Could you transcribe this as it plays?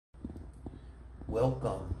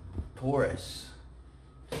Welcome, Taurus,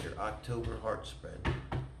 to your October heart spread.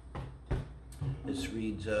 This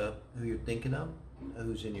reads who you're thinking of,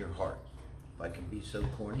 who's in your heart. If I can be so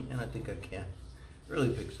corny, and I think I can, it really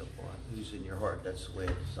picks up on who's in your heart. That's the way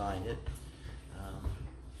I designed it.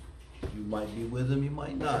 You might be with them, you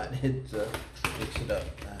might not. It picks it up.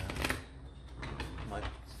 My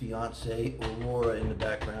fiance Aurora in the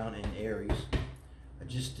background in Aries. I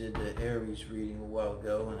just did the Aries reading a while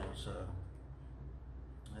ago, and it was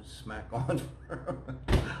smack on for her.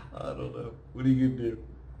 I don't know. What are you gonna do?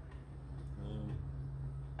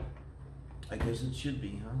 I guess it should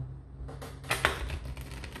be, huh?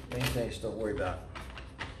 Main things don't worry about.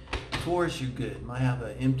 Taurus, you're good. I have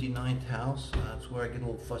an empty ninth house. That's where I get a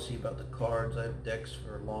little fussy about the cards. I have decks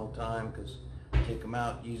for a long time because I take them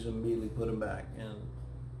out, use them, immediately put them back, and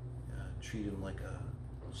treat them like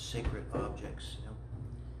sacred objects. You know?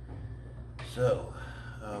 So,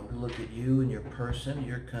 we look at you and your person.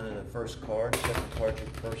 You're kind of the first card. Second card, your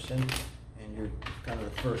person, and you're kind of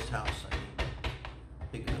the first house. I mean,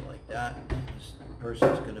 think of it like that. This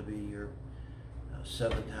person's going to be your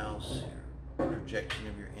seventh house. Your projection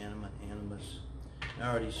of your animus. I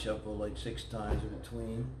already shuffled like 6 times in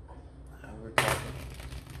between. We're talking.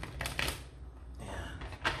 And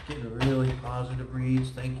getting really positive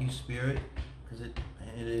reads. Thank you, Spirit, because it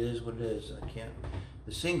is what it is. I can't.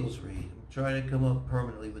 The singles read. I'm trying to come up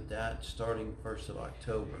permanently with that starting 1st of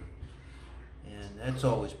October. And that's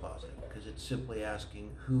always positive because it's simply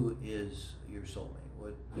asking who is your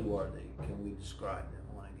soulmate? Who are they? Can we describe them?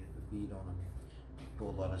 I want to get the beat on them. Pull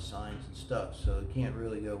a lot of signs and stuff, so it can't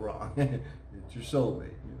really go wrong. It's your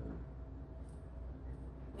soulmate. You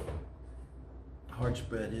know. Heart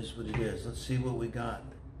spread is what it is. Let's see what we got,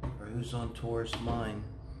 or who's on Taurus' mind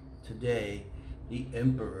today. The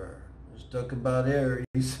Emperor. Let's talk about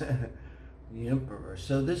Aries. The Emperor.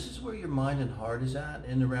 So this is where your mind and heart is at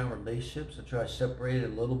in and around relationships. I try to separate it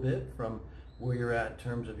a little bit from where you're at in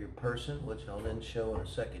terms of your person, which I'll then show in a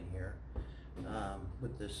second here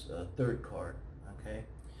with this third card. Okay,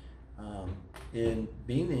 in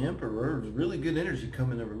being the Emperor, there's really good energy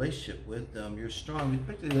coming in a relationship with. You're strong.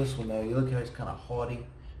 Particularly this one though. You look how he's kind of haughty,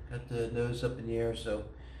 got the nose up in the air, so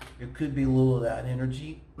there could be a little of that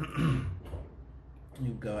energy.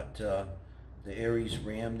 You've got the Aries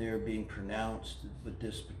Ram there being pronounced with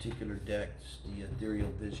this particular deck, the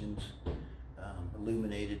Ethereal Visions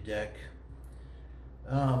illuminated deck.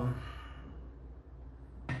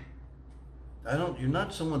 You're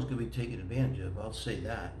not someone's going to be taken advantage of, I'll say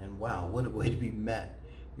that. And wow, what a way to be met.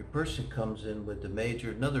 Your person comes in with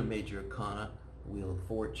another major arcana, Wheel of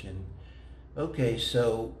Fortune. Okay,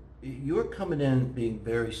 so you're coming in being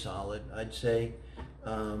very solid, I'd say.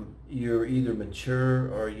 You're either mature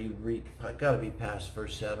or you've got to be past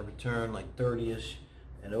first Saturn return, like 30ish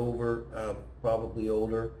and over, probably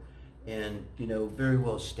older, and very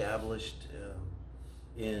well established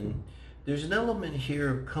there's an element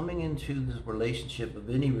here of coming into this relationship,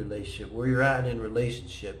 of any relationship, where you're at in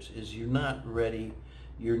relationships, is you're not ready,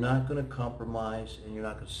 you're not going to compromise, and you're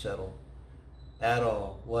not going to settle at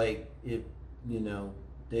all. Like, if,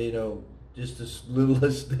 they don't, just as little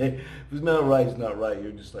as they, if it's not right, it's not right.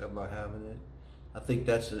 You're just like, I'm not having it. I think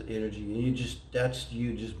that's the energy, and that's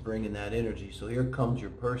you just bringing that energy. So here comes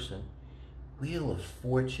your person. Wheel of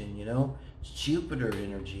Fortune, it's Jupiter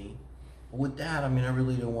energy. With that, I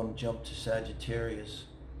really don't want to jump to Sagittarius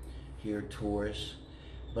here, Taurus,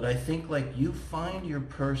 but I think like you find your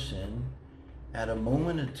person at a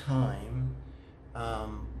moment of time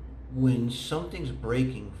when something's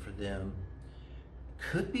breaking for them.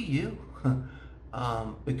 Could be you,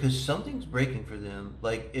 because something's breaking for them.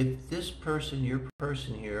 Like if this person, your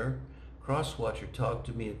person here, Crosswatcher, talk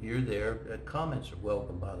to me if you're there. Comments are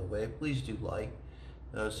welcome, by the way. Please do like.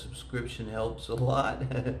 Subscription helps a lot.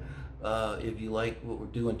 If you like what we're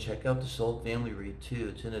doing, check out the Soul Family read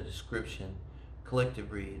too. It's in the description.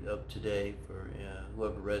 Collective read up today for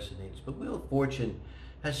whoever resonates. But Wheel of Fortune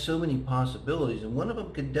has so many possibilities, and one of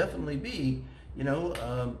them could definitely be,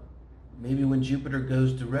 maybe when Jupiter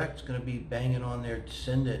goes direct, it's going to be banging on their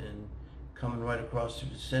descendant and coming right across the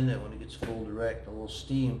descendant when it gets full direct, a little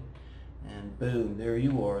steam, and boom, there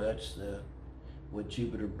you are. That's what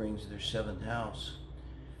Jupiter brings to their 7th house.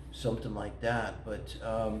 Something like that, but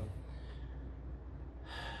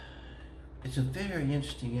it's a very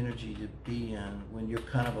interesting energy to be in when you're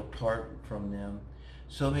kind of apart from them.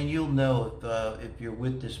 So you'll know if you're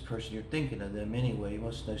with this person, you're thinking of them anyway. You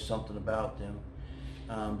must know something about them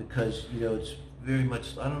because it's very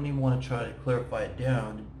much. I don't even want to try to clarify it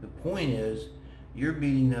down. The point is, you're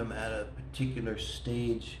meeting them at a particular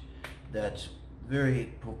stage that's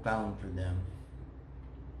very profound for them.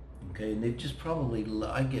 Okay. okay? And they've just probably,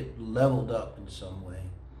 I get leveled up in some way,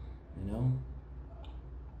 you know?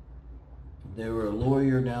 They were a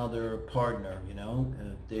lawyer, now they're a partner, you know?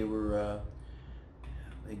 They were,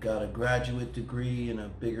 they got a graduate degree and a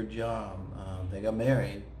bigger job. They got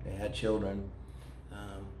married, they had children,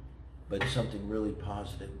 but something really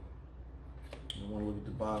positive. I want to look at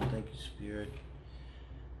the bottom. Thank you, Spirit.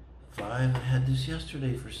 5, I had this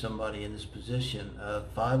yesterday for somebody in this position.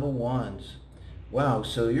 5 of Wands. Wow,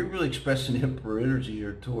 so you're really expressing Emperor energy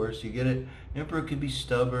here, Taurus. You get it? Emperor could be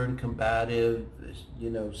stubborn, combative, you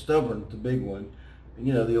know, stubborn, the big one.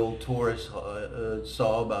 You know, the old Taurus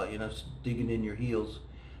saw about, you know, digging in your heels.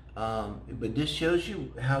 But this shows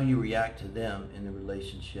you how you react to them in the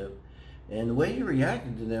relationship. And the way you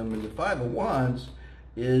reacted to them in the 5 of Wands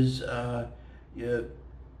is, I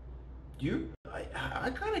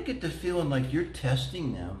kind of get the feeling like you're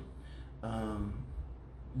testing them,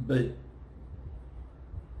 but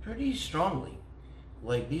pretty strongly.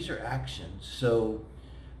 Like, these are actions. So,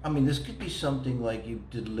 I mean, this could be something like you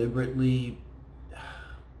deliberately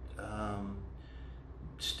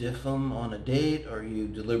stiff them on a date, or you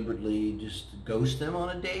deliberately just ghost them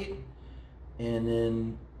on a date, and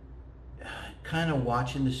then kind of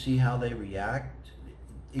watching to see how they react.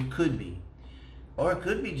 It could be. Or it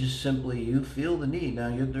could be just simply you feel the need. Now,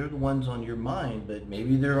 they're the ones on your mind, but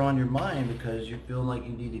maybe they're on your mind because you're feeling like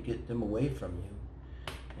you need to get them away from you.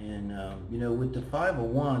 And, you know, with the 5 of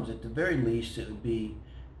Wands, at the very least, it would be,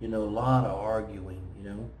 you know, a lot of arguing, you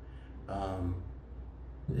know,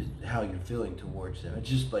 how you're feeling towards them. It's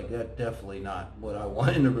just like, that's definitely not what I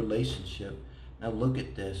want in a relationship. Now, look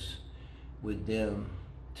at this with them,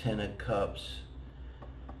 10 of Cups.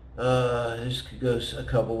 This could go a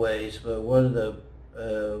couple ways, but one of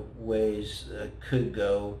the ways could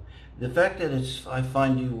go, the fact that I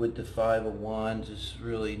find you with the 5 of Wands is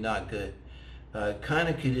really not good. Kind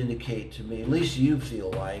of could indicate to me, at least you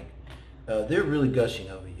feel like, they're really gushing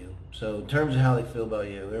over you. So in terms of how they feel about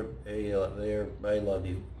you, they love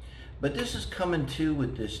you. But this is coming too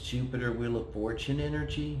with this Jupiter Wheel of Fortune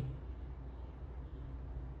energy.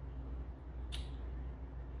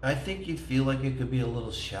 I think you feel like it could be a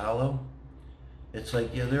little shallow. It's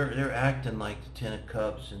like, yeah, they're acting like the 10 of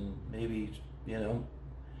Cups, and maybe, you know,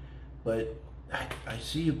 but I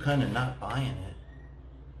see you kind of not buying it.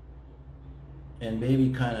 And maybe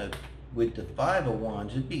kind of with the 5 of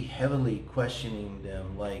Wands, it'd be heavily questioning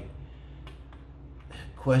them, like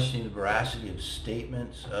questioning the veracity of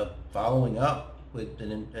statements, following up with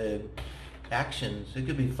actions. It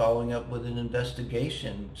could be following up with an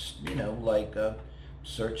investigation, you know, like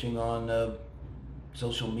searching on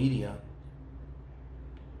social media.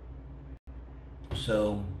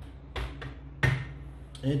 So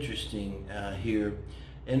interesting here.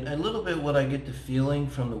 And a little bit what I get the feeling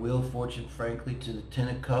from the Wheel of Fortune, frankly, to the 10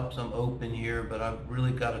 of Cups. I'm open here, but I've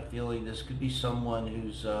really got a feeling this could be someone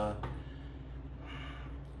who's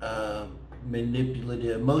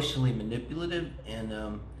manipulative, emotionally manipulative,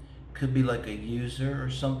 and could be like a user or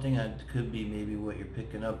something. It could be maybe what you're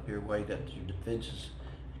picking up here, why you got your defenses.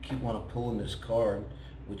 I keep want to pulling this card,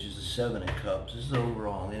 which is the 7 of Cups. This is the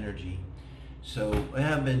overall energy. So I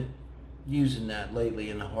have been using that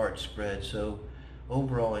lately in the heart spread. So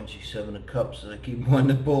overall energy, 7 of Cups, that I keep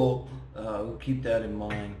wanting to pull. We'll keep that in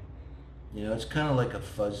mind. You know, it's kind of like a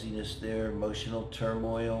fuzziness there, emotional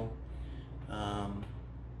turmoil.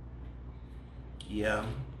 Yeah.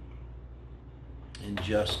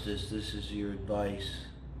 Injustice, this is your advice.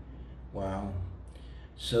 Wow.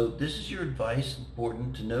 So this is your advice,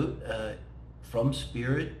 important to note, from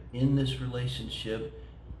Spirit in this relationship,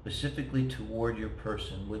 specifically toward your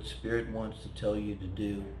person, what Spirit wants to tell you to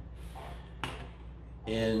do.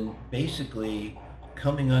 And basically,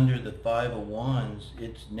 coming under the 5 of Wands,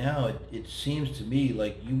 it seems to me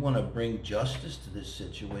like you want to bring justice to this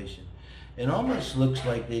situation. It almost looks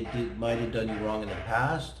like they might have done you wrong in the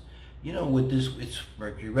past. You know, with this, it's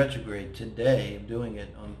Mercury retrograde today. I'm doing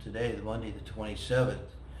it on today, the Monday the 27th.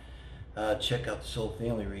 Check out the Soul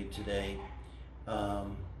Family Read today.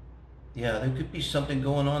 Yeah, there could be something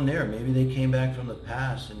going on there. Maybe they came back from the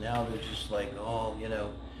past and now they're just like, oh, you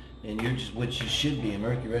know, and you're just what you should be in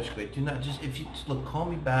Mercury retrograde. Do not just, if you just look, call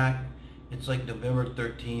me back. It's like November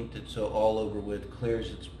 13th. It's so all over with, clears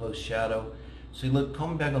its post shadow. So look, call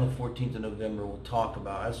me back on the 14th of November. We'll talk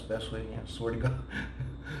about it. That's the best way. I swear to God,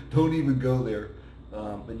 don't even go there.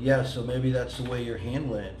 But yeah, so maybe that's the way you're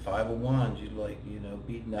handling it. 5 of Wands, you like, you know,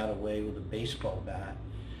 beating that away with a baseball bat.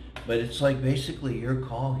 But it's like basically your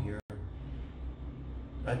call here.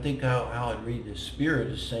 I think how I'd read this, Spirit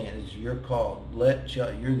is saying it's your call.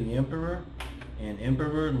 You're the Emperor, and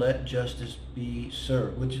Emperor, let justice be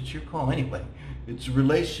served, which it's your call anyway. it's a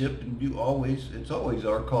relationship, and it's always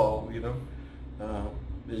our call, you know,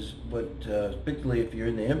 is what, particularly if you're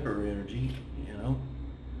in the Emperor energy, you know,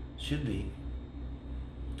 should be.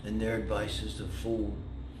 And their advice is the Fool.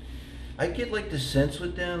 I get like the sense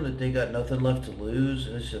with them that they got nothing left to lose,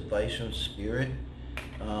 and it's advice from Spirit.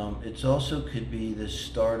 It also could be the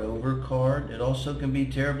Start Over card. It also can be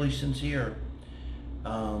terribly sincere,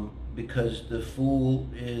 because the Fool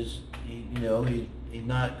is, you know, he's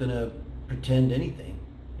not going to pretend anything.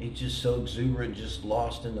 He's just so exuberant, just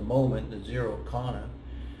lost in the moment, the Zero Arcana.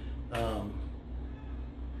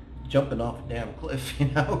 Jumping off a damn cliff, you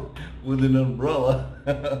know, with an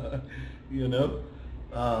umbrella, you know.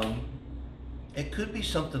 It could be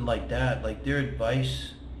something like that, like their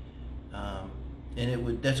advice,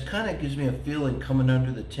 and that's kind of gives me a feeling coming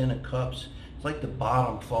under the Ten of Cups. It's like the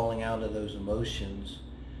bottom falling out of those emotions,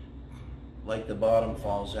 like the bottom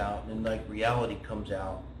falls out and like reality comes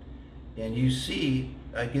out. And you see,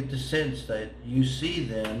 I get the sense that you see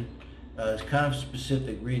then, it's kind of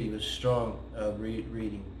specific reading, a strong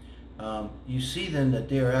reading. You see then that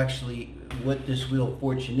they're actually, what this Wheel of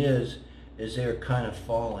Fortune is they're kind of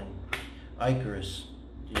falling. Icarus,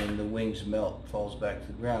 and the wings melt, falls back to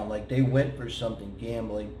the ground. Like they went for something,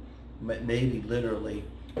 gambling, maybe literally,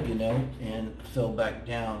 you know, and fell back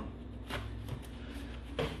down.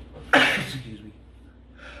 Excuse me.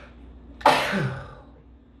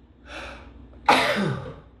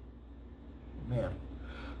 Man.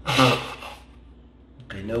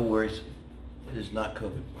 Okay, no worries. It is not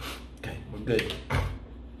COVID. Okay, we're good.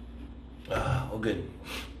 We're good.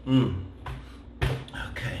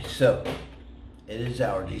 Okay, so it is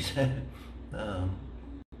allergies.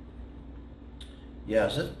 Yeah,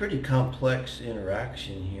 so it's a pretty complex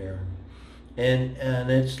interaction here, and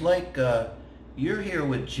it's like you're here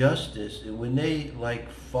with Justice, and when they like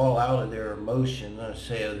fall out of their emotion, not to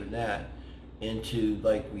say other than that, into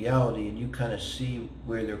like reality, and you kind of see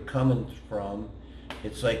where they're coming from.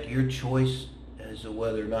 It's like your choice as to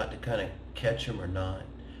whether or not to kind of catch them or not.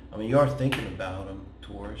 I mean, you are thinking about them,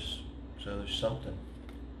 Taurus, so there's something.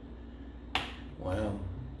 Wow,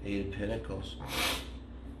 Eight of Pentacles.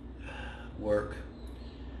 Work.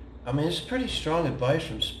 I mean, it's pretty strong advice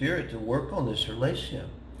from Spirit to work on this relationship.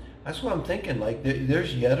 That's what I'm thinking, like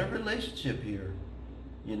there's yet a relationship here,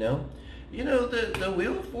 you know? You know, the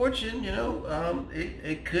Wheel of Fortune, you know,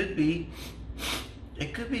 it could be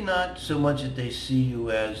not so much that they see you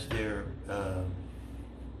as their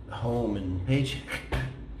home and paycheck.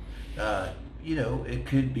 You know, it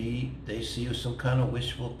could be they see you as some kind of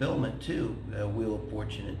wish fulfillment too. Wheel of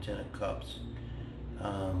Fortune and Ten of Cups.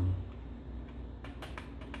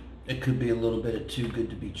 It could be a little bit of too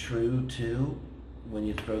good to be true too, when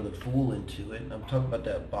you throw the Fool into it. I'm talking about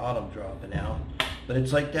that bottom dropping out. But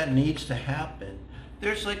it's like that needs to happen.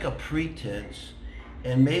 There's like a pretense.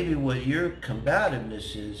 And maybe what your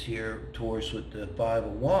combativeness is here, Taurus, with the Five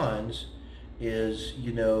of Wands, is,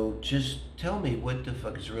 you know, just tell me what the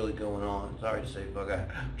fuck is really going on. Sorry to say fuck, I'm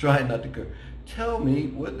trying not to go. Tell me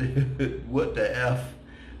what the F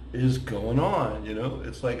is going on, you know?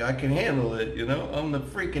 It's like, I can handle it, you know? I'm the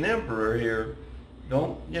freaking Emperor here.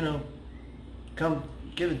 Don't, you know, come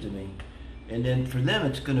give it to me. And then for them,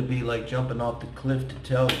 it's going to be like jumping off the cliff to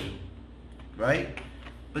tell you, right?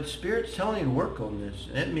 But Spirit's telling you to work on this,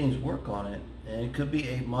 and it means work on it. And it could be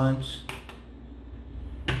 8 months.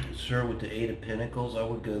 Sure, with the Eight of Pentacles, I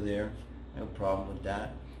would go there. No problem with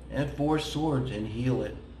that. And Four Swords, and heal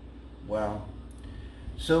it. Wow.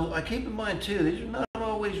 So I keep in mind too, these are not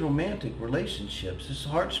always romantic relationships. It's a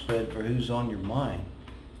heart spread for who's on your mind.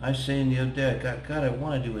 I was saying the other day, God, I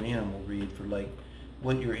want to do an animal read for like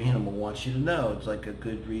what your animal wants you to know. It's like a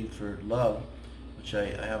good read for love, which I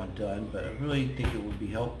haven't done, but I really think it would be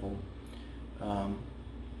helpful.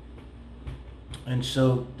 And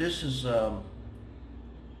so this is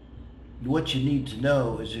what you need to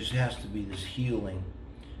know is there has to be this healing,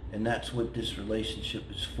 and that's what this relationship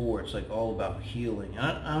is for. It's like all about healing.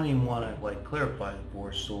 I don't even want to like clarify the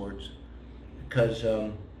Four Swords, because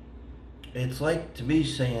it's like, to me,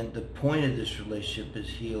 saying the point of this relationship is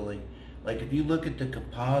healing. Like if you look at the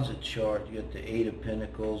composite chart, you got the Eight of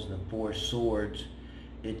Pentacles and the Four Swords.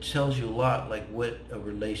 It tells you a lot, like what a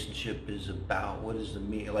relationship is about. What is the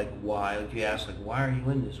meaning? Like why? If you ask, like, why are you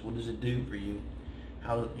in this? What does it do for you?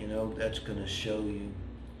 How, you know, that's going to show you.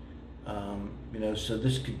 You know, so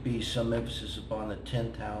this could be some emphasis upon the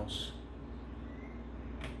 10th house,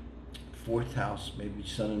 4th house, maybe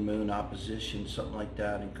Sun and Moon opposition, something like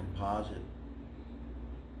that in composite.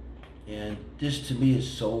 And this to me is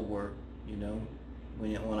soul work, you know,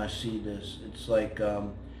 when I see this. It's like,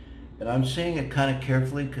 and I'm saying it kind of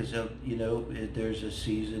carefully because, you know, there's a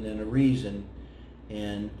season and a reason.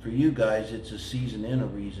 And for you guys, it's a season and a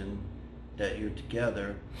reason that you're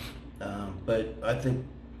together. But I think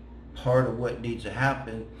part of what needs to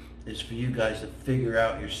happen is for you guys to figure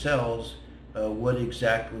out yourselves what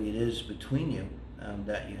exactly it is between you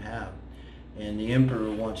that you have. And the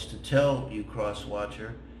Emperor wants to tell you,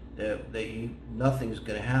 Cross-Watcher, that nothing's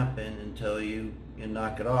going to happen until you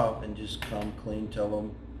knock it off and just come clean, tell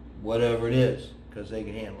them whatever it is, because they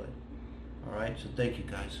can handle it. All right, so thank you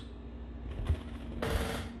guys.